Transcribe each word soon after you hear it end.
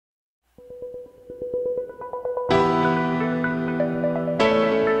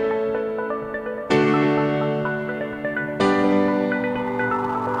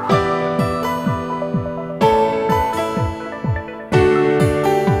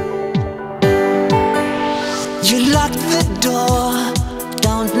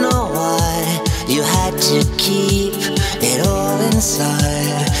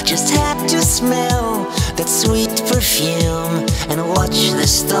that sweet perfume and watch the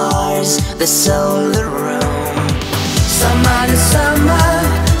stars, the solar room. Summer to summer,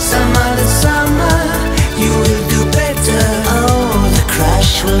 summer to summer, you will do better. Oh, the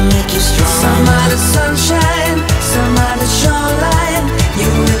crash will make you strong. Summer to sunshine, summer to shoreline, you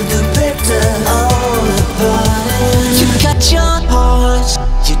will do better. Oh, the burning. You cut your horse,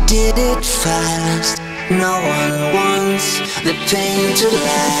 you did it fast. No one wants the pain to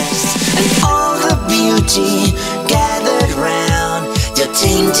last. And all the beauty gathered round your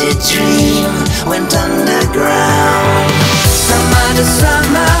tainted dream went underground. Summer to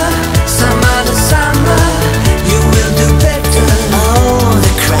summer, summer to summer, you will do better. Oh,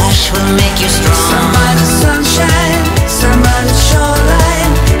 the crash will make you strong. Summer to